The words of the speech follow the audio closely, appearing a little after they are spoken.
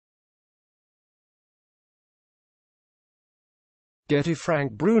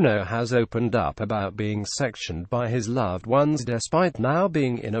GETTYFrank Bruno has opened up about being sectioned by his loved ones despite now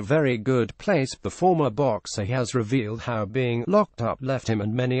being in a very good place. The former boxer has revealed how being locked up left him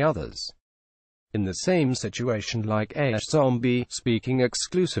and many others in the same situation like a zombie. Speaking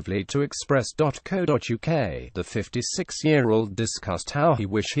exclusively to Express.co.uk, the 56-year-old discussed how he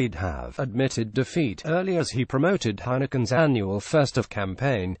wished he'd have admitted defeat early as he promoted Heineken's annual festive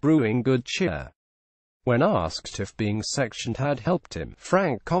campaign, Brewing Good Cheer. When asked if being sectioned had helped him,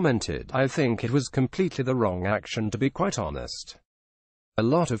 Frank commented, "I think it was completely the wrong action, to be quite honest. A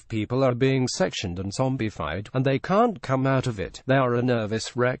lot of people are being sectioned and zombified, and they can't come out of it. They are a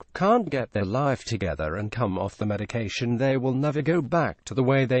nervous wreck, can't get their life together and come off the medication. They will never go back to the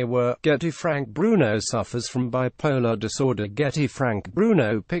way they were." GETTYFrank Bruno suffers from bipolar disorder. GETTYFrank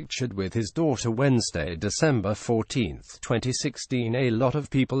Bruno pictured with his daughter Wednesday, December 14, 2016. "A lot of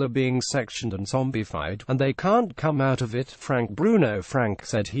people are being sectioned and zombified, and they can't come out of it." Frank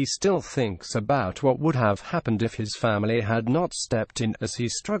said he still thinks about what would have happened if his family had not stepped in, as he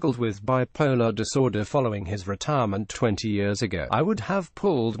struggled with bipolar disorder following his retirement 20 years ago. "I would have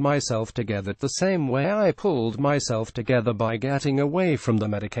pulled myself together the same way I pulled myself together by getting away from the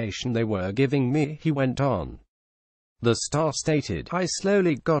medication they were giving me," he went on. The star stated, "I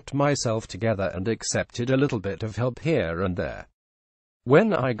slowly got myself together and accepted a little bit of help here and there.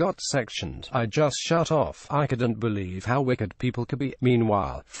 When I got sectioned, I just shut off. I couldn't believe how wicked people could be."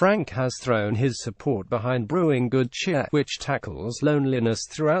 Meanwhile, Frank has thrown his support behind Brewing Good Cheer, which tackles loneliness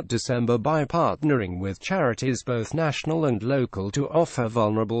throughout December by partnering with charities both national and local to offer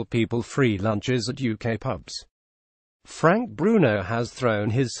vulnerable people free lunches at UK pubs. Frank Bruno has thrown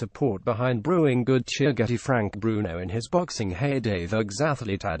his support behind Brewing Good Cheer. GETTYFrank Bruno, in his boxing heyday, the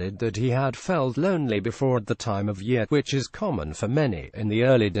ex-athlete added that he had felt lonely before at the time of year, which is common for many. "In the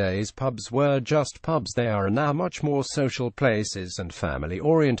early days, pubs were just pubs. They are now much more social places and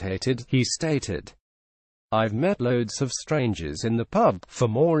family-orientated," he stated. "I've met loads of strangers in the pub. For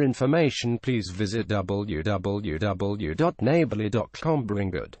more information, please visit www.neighborly.com.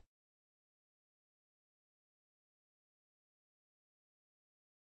 Brewing Good.